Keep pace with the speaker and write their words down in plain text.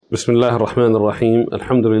بسم الله الرحمن الرحيم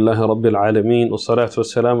الحمد لله رب العالمين والصلاة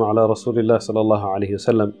والسلام على رسول الله صلى الله عليه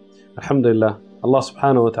وسلم. Alhamdulillah, Allah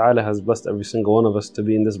subhanahu wa ta'ala has blessed every single one of us to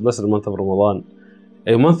be in this blessed month of Ramadan,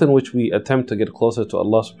 a month in which we attempt to get closer to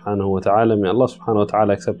Allah subhanahu wa ta'ala. May Allah subhanahu wa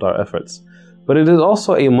ta'ala accept our efforts. But it is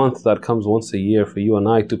also a month that comes once a year for you and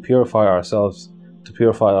I to purify ourselves, to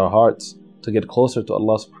purify our hearts, to get closer to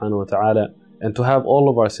Allah subhanahu wa ta'ala, and to have all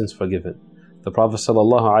of our sins forgiven. The Prophet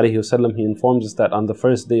sallallahu alaihi wasallam, he informs us that on the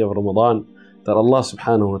first day of Ramadan, that Allah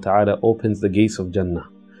subhanahu wa ta'ala opens the gates of Jannah.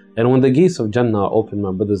 And when the gates of Jannah are open,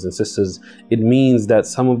 my brothers and sisters, it means that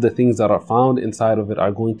some of the things that are found inside of it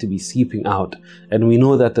are going to be seeping out. And we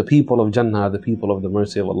know that the people of Jannah are the people of the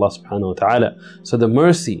mercy of Allah subhanahu wa ta'ala. So the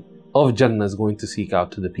mercy of Jannah is going to seek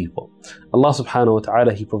out to the people. Allah subhanahu wa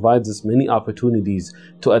ta'ala, He provides us many opportunities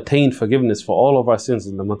to attain forgiveness for all of our sins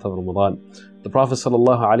in the month of Ramadan. The Prophet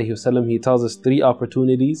sallallahu alaihi wasallam, he tells us 3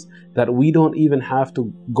 opportunities that we don't even have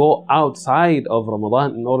to go outside of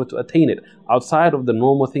Ramadan in order to attain it, outside of the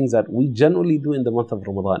normal things that we generally do in the month of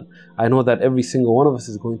Ramadan. I know that every single one of us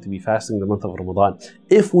is going to be fasting the month of Ramadan.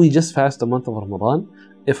 If we just fast the month of Ramadan,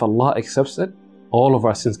 if Allah accepts it, all of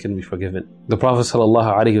our sins can be forgiven. The Prophet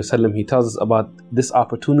sallallahu alaihi wasallam, he tells us about this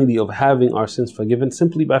opportunity of having our sins forgiven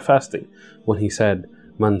simply by fasting, when he said,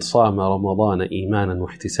 من صام رمضان إيمانا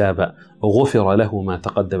واحتسابا غفر له ما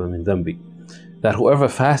تقدم من ذنبه. That whoever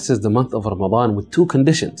fasts the month of Ramadan with 2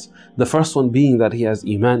 conditions. The first one being that he has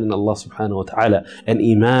iman in Allah subhanahu wa ta'ala, and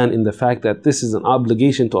iman in the fact that this is an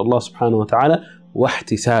obligation to Allah subhanahu wa ta'ala,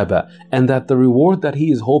 واحتسابا, and that the reward that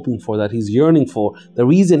he is hoping for, that he's yearning for, the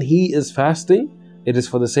reason he is fasting, it is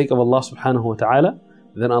for the sake of Allah subhanahu wa ta'ala.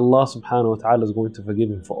 Then Allah subhanahu wa ta'ala is going to forgive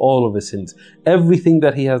him for all of his sins. Everything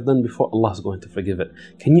that he has done before, Allah is going to forgive it.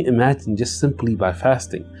 Can you imagine, just simply by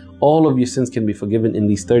fasting, all of your sins can be forgiven in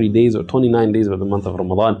these 30 days or 29 days of the month of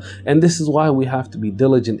Ramadan. And this is why we have to be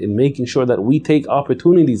diligent in making sure that we take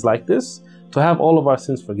opportunities like this to have all of our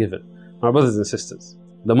sins forgiven. My brothers and sisters,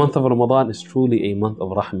 the month of Ramadan is truly a month of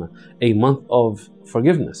rahmah, a month of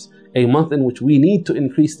forgiveness, a month in which we need to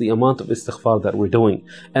increase the amount of istighfar that we're doing.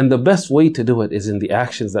 And the best way to do it is in the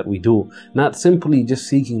actions that we do, not simply just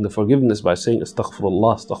seeking the forgiveness by saying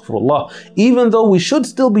astaghfirullah, astaghfirullah, even though we should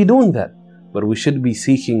still be doing that, but we should be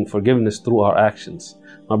seeking forgiveness through our actions.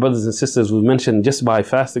 My brothers and sisters, we mentioned just by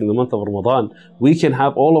fasting the month of Ramadan, we can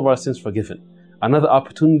have all of our sins forgiven. Another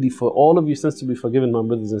opportunity for all of your sins to be forgiven, my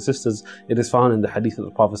brothers and sisters, it is found in the hadith of the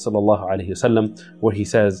Prophet sallallahu alaihi wasallam, where he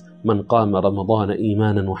says, "Man qama Ramadana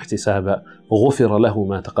imanan wa ihtisaba, ghufira lahu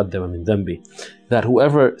ma taqaddama min dhanbi." That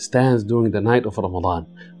whoever stands during the night of Ramadan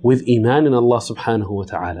with iman in Allah subhanahu wa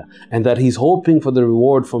ta'ala, and that he's hoping for the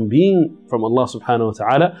reward from being from Allah subhanahu wa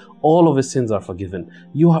ta'ala, all of his sins are forgiven.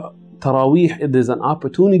 Taraweeh, it is an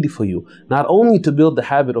opportunity for you not only to build the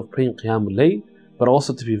habit of praying Qiyamul Layl, but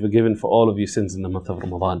also to be forgiven for all of your sins in the month of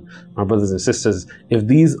Ramadan. My brothers and sisters, if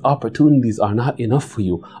these opportunities are not enough for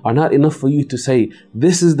you, to say,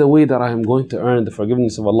 this is the way that I am going to earn the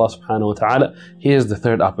forgiveness of Allah subhanahu wa ta'ala, here's the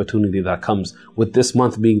third opportunity that comes with this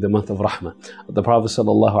month being the month of rahmah. The Prophet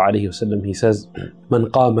sallallahu alaihi wasallam, he says, "Man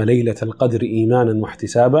qama laylat al-qadr imanan wa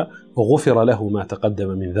ihtisaba, غفر له ما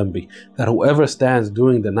تقدم من ذنبه." That whoever stands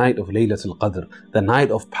during the night of Laylat al-Qadr, the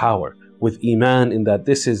night of power, with iman in that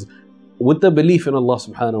this is with the belief in Allah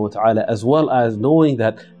subhanahu wa ta'ala, as well as knowing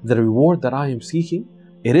that the reward that I am seeking,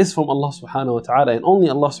 it is from Allah subhanahu wa ta'ala and only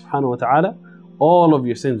Allah subhanahu wa ta'ala, all of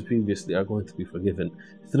your sins previously are going to be forgiven.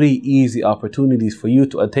 3 easy opportunities for you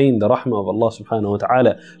to attain the rahmah of Allah subhanahu wa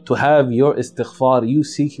ta'ala, to have your istighfar, you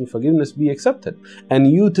seeking forgiveness, be accepted, and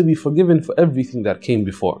you to be forgiven for everything that came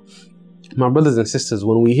before. My brothers and sisters,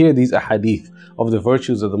 when we hear these ahadith of the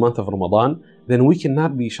virtues of the month of Ramadan, then we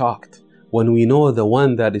cannot be shocked when we know the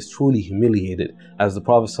one that is truly humiliated, as the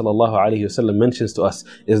Prophet ﷺ mentions to us,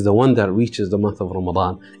 is the one that reaches the month of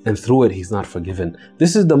Ramadan, and through it he's not forgiven.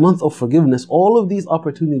 This is the month of forgiveness. All of these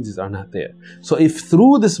opportunities are not there. So if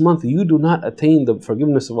through this month you do not attain the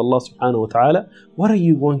forgiveness of Allah subhanahu wa ta'ala, what are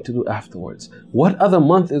you going to do afterwards? What other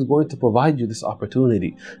month is going to provide you this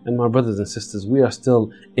opportunity? And my brothers and sisters, we are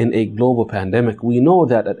still in a global pandemic. We know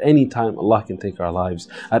that at any time Allah can take our lives.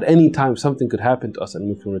 At any time something could happen to us and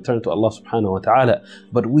we can return to Allah subhanahu wa ta'ala.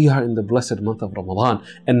 But we are in the blessed month of Ramadan,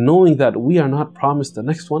 and knowing that we are not promised the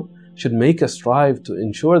next one should make us strive to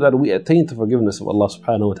ensure that we attain the forgiveness of Allah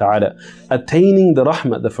subhanahu wa ta'ala. Attaining the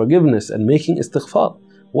rahmah, the forgiveness, and making istighfar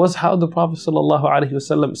was how the Prophet sallallahu alaihi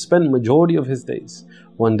wasallam spent majority of his days.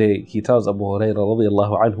 One day he tells Abu Hurairah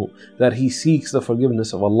radiallahu anhu that he seeks the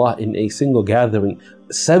forgiveness of Allah in a single gathering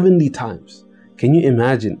 70 times. Can you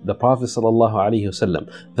imagine the Prophet sallallahu alaihi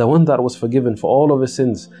wasallam, the one that was forgiven for all of his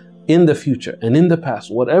sins, in the future and in the past,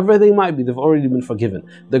 whatever they might be, they've already been forgiven.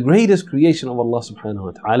 The greatest creation of Allah subhanahu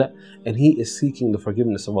wa ta'ala, and he is seeking the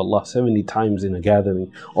forgiveness of Allah 70 times in a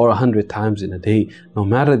gathering or 100 times in a day. No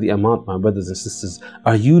matter the amount, my brothers and sisters,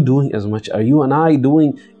 are you doing as much? Are you and I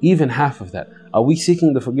doing even half of that? Are we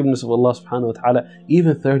seeking the forgiveness of Allah subhanahu wa ta'ala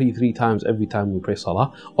even 33 times every time we pray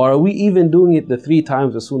salah? Or are we even doing it the 3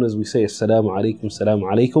 times as soon as we say assalamu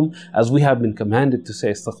alaikum, as we have been commanded to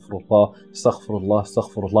say astaghfirullah, astaghfirullah,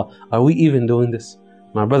 astaghfirullah? Are we even doing this?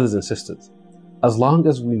 My brothers and sisters, as long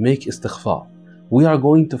as we make istighfar, we are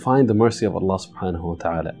going to find the mercy of Allah subhanahu wa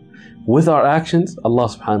ta'ala. With our actions, Allah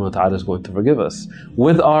subhanahu wa ta'ala is going to forgive us.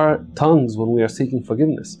 With our tongues, when we are seeking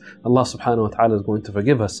forgiveness, Allah subhanahu wa ta'ala is going to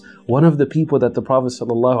forgive us. One of the people that the Prophet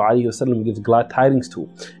sallallahu alaihi wasallam gives glad tidings to,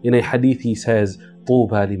 in a hadith he says,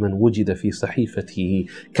 طُوبَى لِمَنْ وُجِدَ فِي صَحِيفَتِهِ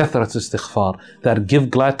كَثْرَةُ اسْتِغْفَارٍ, that give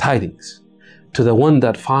glad tidings to the one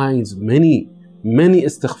that finds many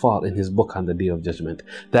istighfar in his book on the Day of Judgment.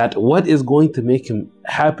 That what is going to make him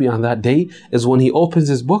happy on that day is when he opens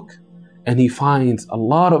his book and he finds a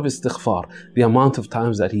lot of istighfar, the amount of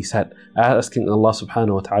times that he sat asking Allah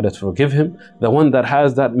subhanahu wa ta'ala to forgive him. The one that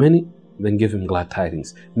has that many, then give him glad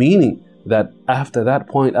tidings. Meaning that after that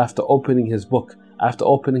point, after opening his book, after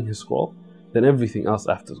opening his scroll, then everything else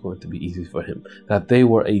after is going to be easy for him. That they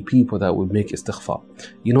were a people that would make istighfar.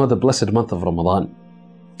 You know, the blessed month of Ramadan,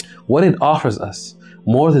 what it offers us,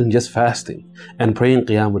 more than just fasting and praying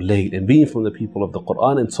Qiyamul Layl and being from the people of the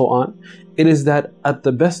Quran and so on, it is that at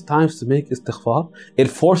the best times to make istighfar, it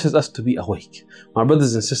forces us to be awake. My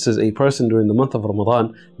brothers and sisters, a person during the month of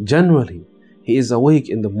Ramadan, generally, he is awake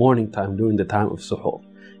in the morning time during the time of suhoor.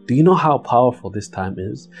 Do you know how powerful this time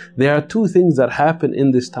is? There are 2 things that happen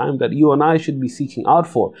in this time that you and I should be seeking out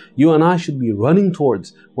for. You and I should be running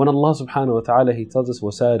towards. When Allah subhanahu wa ta'ala, He tells us,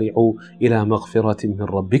 وَسَارِعُوا إِلَى مَغْفِرَةٍ مِّن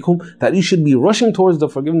رَبِّكُمْ, that you should be rushing towards the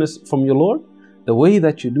forgiveness from your Lord. The way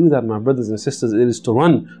that you do that, my brothers and sisters, it is to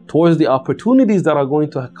run towards the opportunities that are going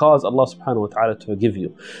to cause Allah subhanahu wa ta'ala to forgive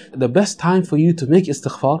you. The best time for you to make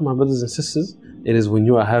istighfar, my brothers and sisters, it is when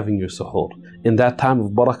you are having your suhoor. In that time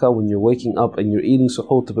of barakah, when you're waking up and you're eating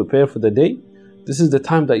suhoor to prepare for the day, this is the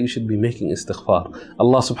time that you should be making istighfar.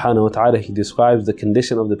 Allah subhanahu wa ta'ala, He describes the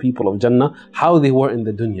condition of the people of Jannah, how they were in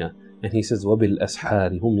the dunya. And He says,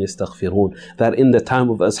 وَبِالْأَسْحَارِ هُمْ يَسْتَغْفِرُونَ, that in the time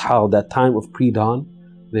of ashar, that time of pre-dawn,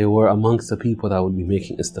 they were amongst the people that would be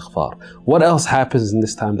making istighfar. What else happens in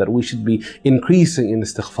this time that we should be increasing in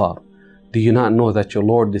istighfar? Do you not know that your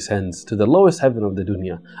Lord descends to the lowest heaven of the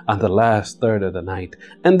dunya on the last third of the night?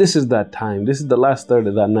 And this is that time, this is the last third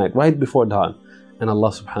of that night, right before dawn. And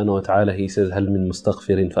Allah subhanahu wa ta'ala, He says, هَلْ مِن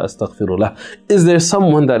مُسْتَغْفِرٍ فَأَسْتَغْفِرُ لَهُ, is there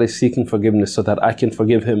someone that is seeking forgiveness so that I can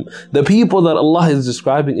forgive him? The people that Allah is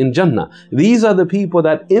describing in Jannah, these are the people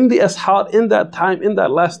that in the ashar, in that time, in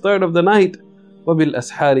that last third of the night,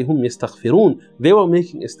 وَبِالْأَسْحَارِ هُمْ يَسْتَغْفِرُونَ, they were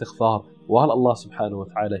making istighfar. While Allah subhanahu wa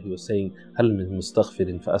ta'ala, He was saying, هَلْ مِن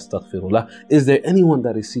مُسْتَغْفِرٍ فَأَسْتَغْفِرُ لَهُ, is there anyone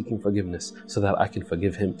that is seeking forgiveness so that I can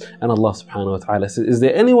forgive him? And Allah subhanahu wa ta'ala says, is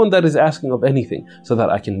there anyone that is asking of anything so that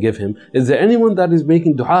I can give him? Is there anyone that is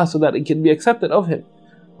making dua so that it can be accepted of him?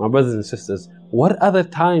 My brothers and sisters, what other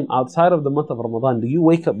time outside of the month of Ramadan do you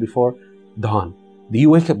wake up before dawn? Do you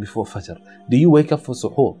wake up before Fajr? Do you wake up for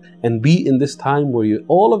suhoor and be in this time where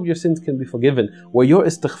all of your sins can be forgiven, where your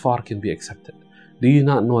istighfar can be accepted? Do you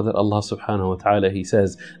not know that Allah subhanahu wa ta'ala, He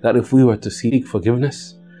says that if we were to seek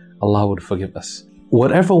forgiveness, Allah would forgive us.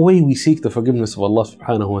 Whatever way we seek the forgiveness of Allah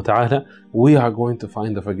subhanahu wa ta'ala, we are going to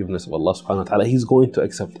find the forgiveness of Allah subhanahu wa ta'ala. He's going to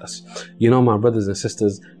accept us. You know, my brothers and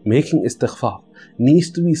sisters, making istighfar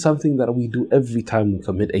needs to be something that we do every time we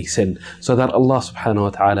commit a sin, so that Allah subhanahu wa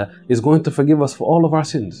ta'ala is going to forgive us for all of our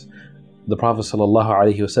sins. The Prophet sallallahu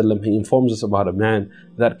alaihi wasallam, he informs us about a man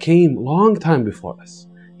that came long time before us.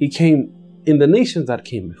 He came in the nations that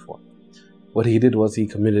came before. What he did was he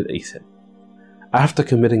committed a sin. After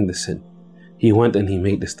committing the sin, he went and he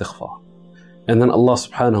made istighfar. And then Allah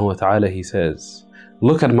subhanahu wa ta'ala, He says,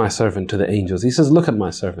 look at my servant, to the angels. He says, look at my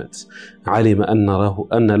servants. عَلِمَ أَنَّ لَهُ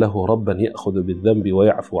رَبًّا يَأْخُذُ بِالذَّنْبِ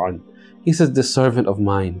وَيَعْفُ عَنْهُ. He says, this servant of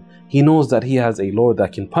mine, he knows that he has a Lord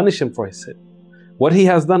that can punish him for his sin. What he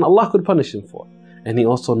has done, Allah could punish him for. And he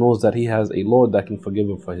also knows that he has a Lord that can forgive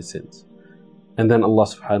him for his sins. And then Allah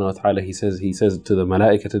subhanahu wa ta'ala, He says to the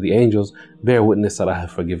malaika, to the angels, bear witness that I have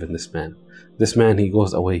forgiven this man. This man, he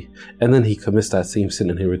goes away and then he commits that same sin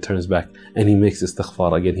and he returns back and he makes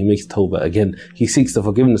istighfar again, he makes tawbah again, he seeks the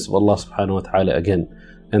forgiveness of Allah subhanahu wa ta'ala again.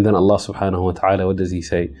 And then Allah subhanahu wa ta'ala, what does He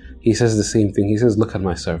say? He says the same thing. He says, look at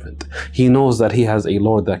my servant. He knows that he has a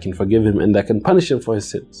Lord that can forgive him and that can punish him for his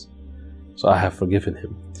sins. So I have forgiven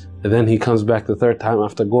him. And then he comes back the third time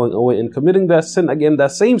after going away and committing that sin again,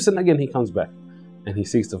 that same sin again, he comes back. and he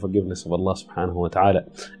seeks the forgiveness of Allah subhanahu wa ta'ala.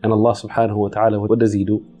 And Allah subhanahu wa ta'ala, what does he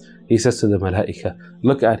do? He says to the malaika,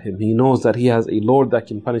 look at him. He knows that he has a Lord that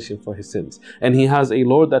can punish him for his sins, and he has a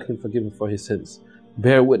Lord that can forgive him for his sins.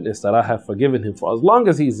 Bear witness that I have forgiven him for as long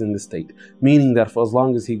as he is in this state. Meaning that for as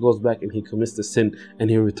long as he goes back and he commits the sin and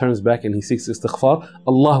he returns back and he seeks istighfar,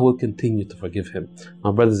 Allah will continue to forgive him.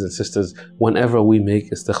 My brothers and sisters, whenever we make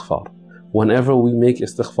istighfar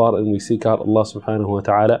and we seek out Allah subhanahu wa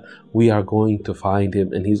ta'ala, we are going to find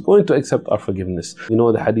him and he's going to accept our forgiveness. You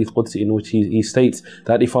know the hadith Qudsi in which he states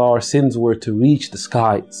that if our sins were to reach the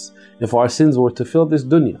skies, if our sins were to fill this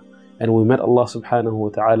dunya, and we met Allah subhanahu wa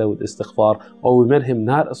ta'ala with istighfar, or we met him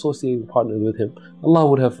not associating partners with him, Allah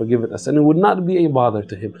would have forgiven us and it would not be a bother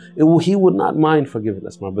to him. He would not mind forgiving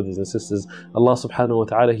us, my brothers and sisters. Allah subhanahu wa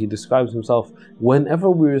ta'ala, he describes himself, whenever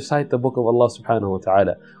we recite the book of Allah subhanahu wa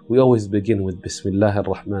ta'ala, we always begin with Bismillah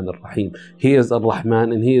ar-Rahman ar-Rahim. He is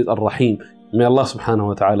ar-Rahman and he is ar-Rahim. May Allah subhanahu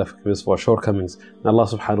wa ta'ala forgive us for our shortcomings. May Allah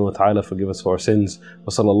subhanahu wa ta'ala forgive us for our sins. Wa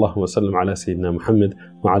sallallahu wa sallam ala Sayyidina Muhammad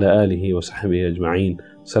wa ala alihi wa sahbihi ajma'een.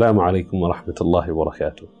 Assalamu alaikum wa rahmatullahi wa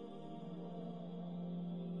barakatuh.